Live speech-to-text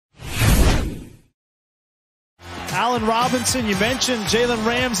Allen Robinson, you mentioned Jalen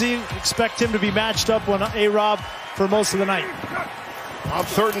Ramsey. Expect him to be matched up on A-Rob for most of the night. On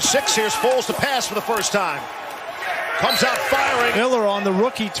 3rd and 6, here's Foles to pass for the first time. Comes out firing. Miller on the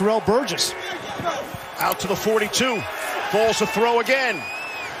rookie, Terrell Burgess. Out to the 42. Foles to throw again.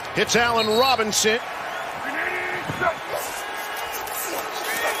 Hits Allen Robinson.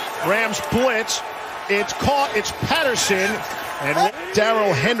 Rams blitz. It's caught. It's Patterson. And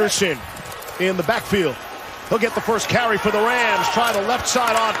Darrell Henderson in the backfield. He'll get the first carry for the Rams. Try the left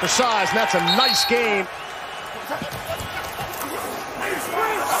side on for size. And that's a nice gain.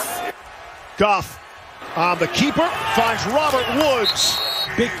 Goff on the keeper. Finds Robert Woods.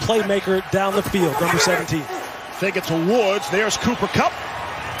 Big playmaker down the field, number 17. Think it's Woods. There's Cooper Kupp.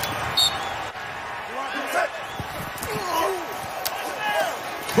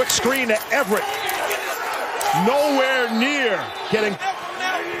 Quick screen to Everett. Nowhere near getting.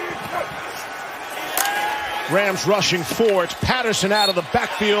 Rams rushing 4. It's Patterson out of the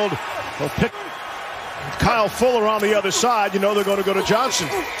backfield. They'll pick Kyle Fuller on the other side. You know they're going to go to Johnson.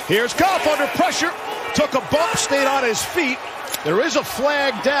 Here's Goff under pressure. Took a bump, stayed on his feet. There is a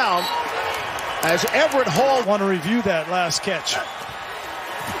flag down as Everett Hall. Want to review that last catch.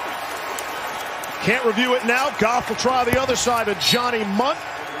 Can't review it now. Goff will try the other side of Johnny Munt.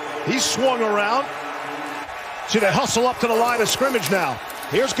 He's swung around. See, they hustle up to the line of scrimmage now.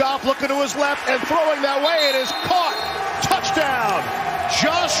 Here's Goff looking to his left and throwing that way. It is caught. Touchdown.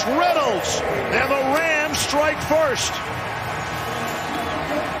 Josh Reynolds. And the Rams strike first.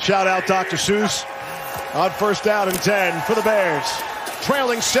 Shout out Dr. Seuss on 1st down and 10 for the Bears.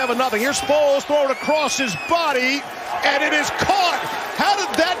 Trailing 7-0. Here's Foles throwing across his body. And it is caught. How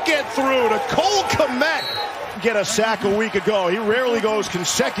did that get through to Cole Kmet? Get a sack a week ago. He rarely goes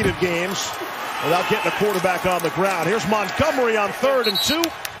consecutive games without getting a quarterback on the ground. Here's Montgomery on 3rd and 2.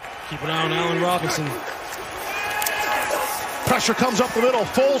 Keep an eye on Allen Robinson. Pressure comes up the middle.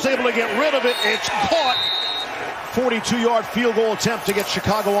 Foles able to get rid of it. It's caught. 42-yard field goal attempt to get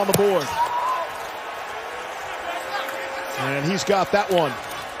Chicago on the board. And he's got that one.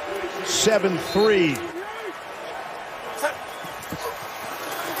 7-3.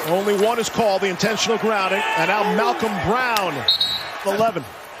 Only one is called, the intentional grounding. And now Malcolm Brown, 11.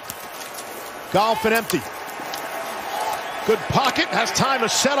 Goff and empty. Good pocket, has time to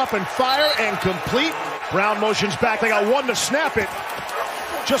set up and fire and complete. Brown motions back. They got one to snap it.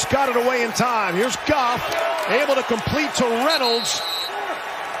 Just got it away in time. Here's Goff, able to complete to Reynolds.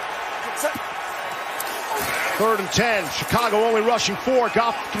 3rd and 10. Chicago only rushing 4.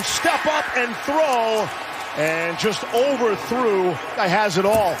 Goff can step up and throw. And just overthrew. Guy has it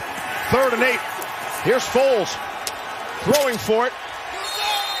all. 3rd and 8. Here's Foles. Throwing for it.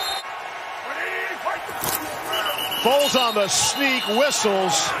 Foles on the sneak,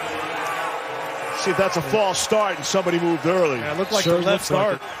 whistles. See if that's a false start and somebody moved early. Yeah, it looked like Sure a left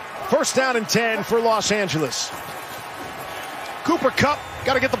start. Like 1st down and 10 for Los Angeles. Cooper Kupp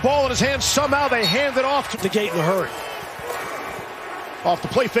got to get the ball in his hands. Somehow they hand it off to The gate in a hurry. Off the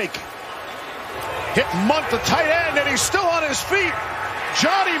play fake. Hit Munt, the tight end, and he's still on his feet.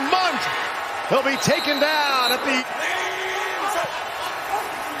 Johnny Munt. He'll be taken down at the...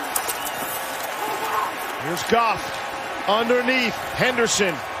 Here's Goff. Underneath.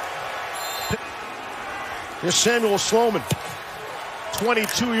 Henderson. Here's Samuel Sloman.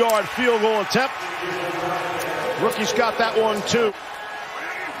 22-yard field goal attempt. Rookie's got that one, too.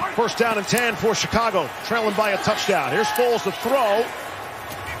 1st down and 10 for Chicago. Trailing by a touchdown. Here's Foles to throw.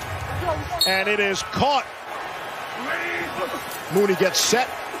 And it is caught. Mooney gets set.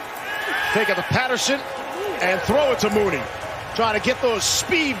 Take it to Patterson and throw it to Mooney. Trying to get those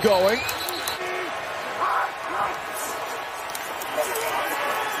speed going.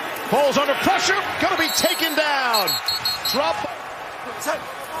 Foles under pressure. Going to be taken down. Drop.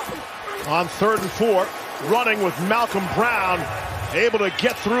 On 3rd and 4. Running with Malcolm Brown. Able to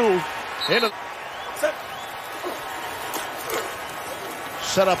get through.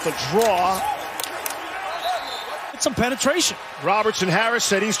 Set up the draw. It's some penetration. Robertson Harris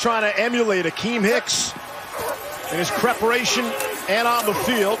said he's trying to emulate Akeem Hicks in his preparation and on the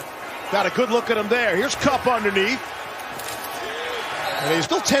field. Got a good look at him there. Here's Kupp underneath. And he's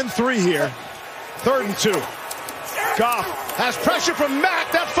still 10-3 here. 3rd and 2. Goff has pressure from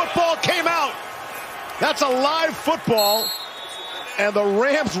Mack. That football came out. That's a live football. And the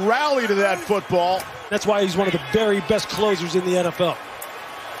Rams rally to that football. That's why he's one of the very best closers in the NFL.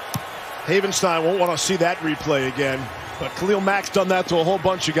 Havenstein won't want to see that replay again. But Khalil Mack's done that to a whole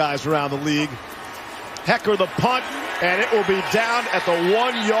bunch of guys around the league. Hecker the punt, and it will be down at the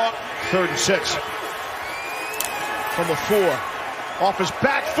 1 yard. 3rd and 6. From the 4. Off his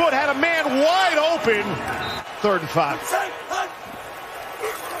back foot, had a man wide open. 3rd and 5.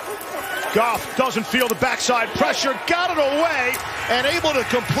 Goff doesn't feel the backside pressure, got it away, and able to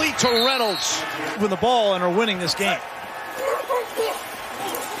complete to Reynolds. With the ball and are winning this game.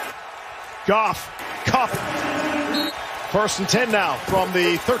 Goff, Kupp. 1st and 10 now from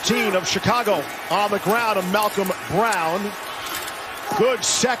the 13 of Chicago. On the ground of Malcolm Brown. Good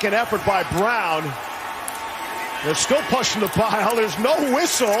second effort by Brown. They're still pushing the pile. There's no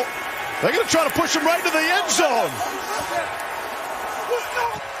whistle. They're going to try to push him right to the end zone.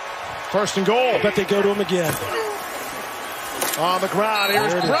 1st and goal. I bet they go to him again. On the ground.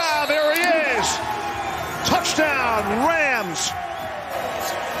 Here's Brown. There he is. Touchdown, Rams.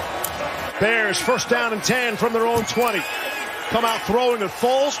 Bears 1st down and 10 from their own 20. Come out throwing at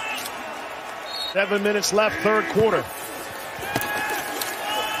Foles. 7 minutes left, 3rd quarter.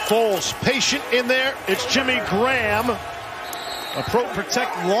 Foles patient in there. It's Jimmy Graham.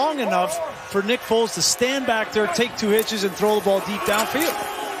 Protect long enough for Nick Foles to stand back there, take 2 hitches, and throw the ball deep downfield.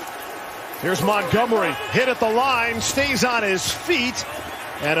 Here's Montgomery. Hit at the line. Stays on his feet.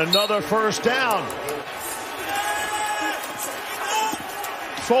 And another 1st down.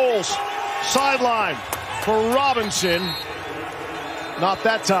 Foles. Sideline for Robinson. Not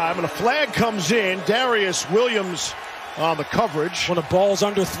that time. And a flag comes in. Darius Williams on the coverage. When a ball's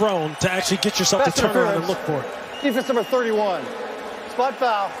underthrown, to actually get yourself to turn around and look for it. Defense number 31. Spot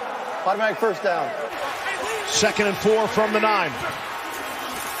foul. Automatic 1st down. 2nd and 4 from the 9.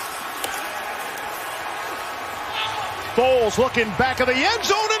 Foles looking back of the end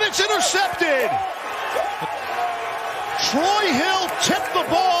zone, and it's intercepted. Troy Hill tipped the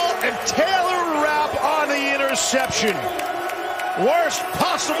ball, and Taylor Rapp on the interception. Worst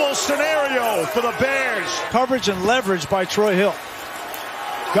possible scenario for the Bears. Coverage and leverage by Troy Hill.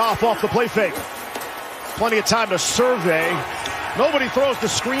 Goff off the play fake. Plenty of time to survey. Nobody throws the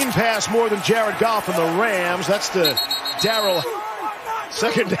screen pass more than Jared Goff and the Rams. That's to Darrell.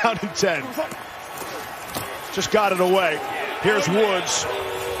 2nd down and 10. Just got it away. Here's Woods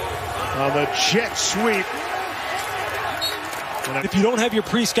on the jet sweep. If you don't have your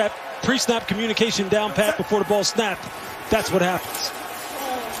pre-snap communication down pat before the ball snapped, that's what happens.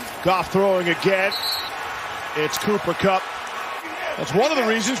 Goff throwing again. It's Cooper Kupp. That's one of the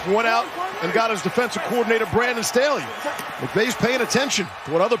reasons we went out and got his defensive coordinator, Brandon Staley. McVay's paying attention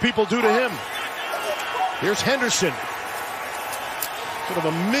to what other people do to him. Here's Henderson. Sort of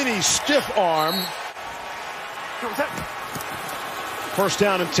a mini stiff arm. 1st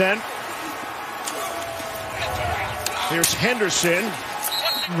down and 10. Here's Henderson.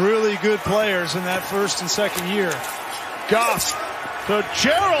 Really good players in that 1st and 2nd year. Goff to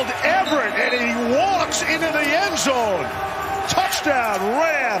Gerald Everett, and he walks into the end zone. Touchdown,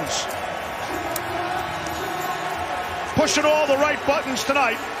 Rams. Pushing all the right buttons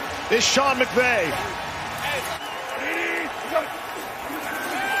tonight is Sean McVay.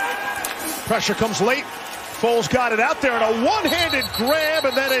 Pressure comes late. Foles got it out there, and a one-handed grab,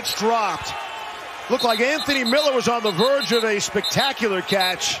 and then it's dropped. Looked like Anthony Miller was on the verge of a spectacular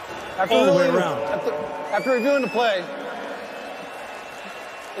catch. All the way around. After reviewing the play,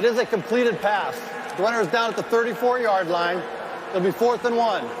 it is a completed pass. The runner is down at the 34-yard line. It'll be 4th and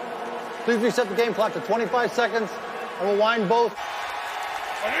 1. Please reset the game clock to 25 seconds, and we'll wind both.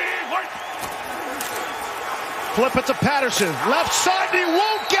 Flip it to Patterson. Left side, he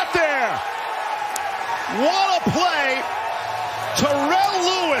won't get there. What a play.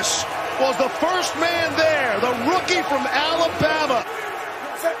 Terrell Lewis was the first man there, the rookie from Alabama.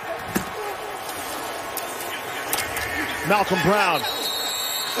 Malcolm Brown.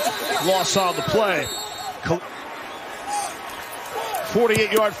 Loss on the play.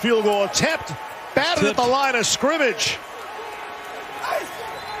 48-yard field goal attempt. Batted at the line of scrimmage.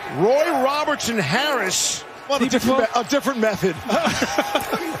 Roy Robertson Harris. What a different method.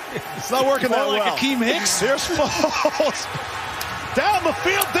 It's not working that like well. Akeem Hicks. Here's Foles. Down the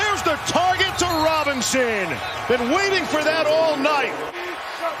field, there's the target to Robinson. Been waiting for that all night.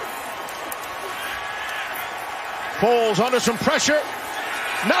 Foles under some pressure.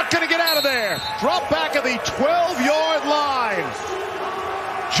 Not going to get out of there. Drop back at the 12-yard line.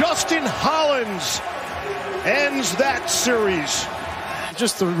 Justin Hollins ends that series.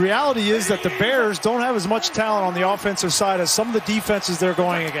 Just the reality is that the Bears don't have as much talent on the offensive side as some of the defenses they're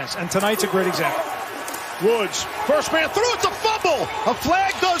going against. And tonight's a great example. Woods, first man through, it's a fumble. A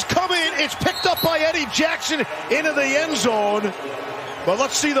flag does come in. It's picked up by Eddie Jackson into the end zone. But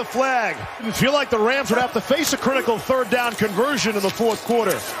let's see the flag. Didn't feel like the Rams would have to face a critical 3rd down conversion in the 4th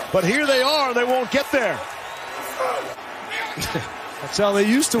quarter. But here they are, and they won't get there. That's how they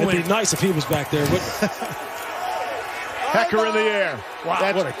used to win. It'd be nice if he was back there. Hecker in the air.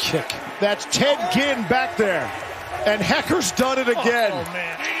 Wow, what a kick. That's Ted Ginn back there. And Hecker's done it again. Oh,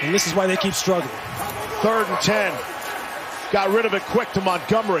 man. And this is why they keep struggling. 3rd and 10. Got rid of it quick to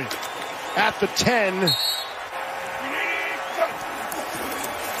Montgomery. At the 10.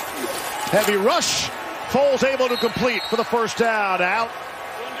 Heavy rush. Foles able to complete for the first down. Out.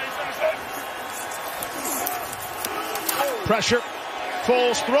 Pressure.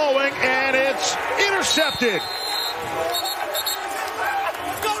 Foles throwing, and it's intercepted.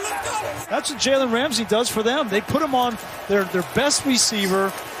 That's what Jalen Ramsey does for them. They put him on their best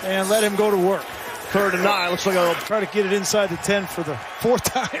receiver and let him go to work. 3rd and 9. Looks like they'll Try to get it inside the 10 for the 4th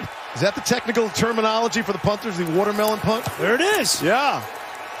time. Is that the technical terminology for the punters, the watermelon punt? There it is. Yeah.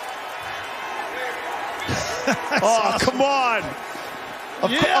 Oh, awesome. Come on.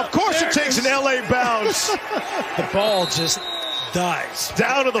 Of course it takes an LA bounce. The ball just dies.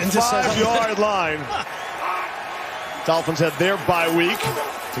 Down to the And just 5-yard line. Dolphins had their bye week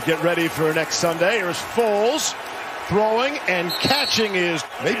to get ready for next Sunday. Here's Foles throwing and catching is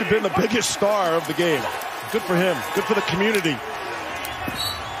maybe been the biggest star of the game. Good for him. Good for the community.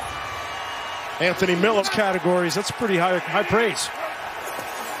 Anthony Miller. Categories, that's pretty high praise.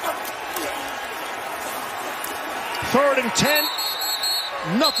 3rd and 10.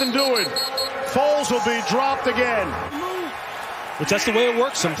 Nothing doing. Foles will be dropped again. But that's the way it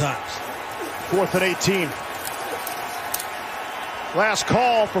works sometimes. 4th and 18. Last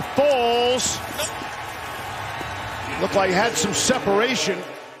call for Foles. Looked like he had some separation.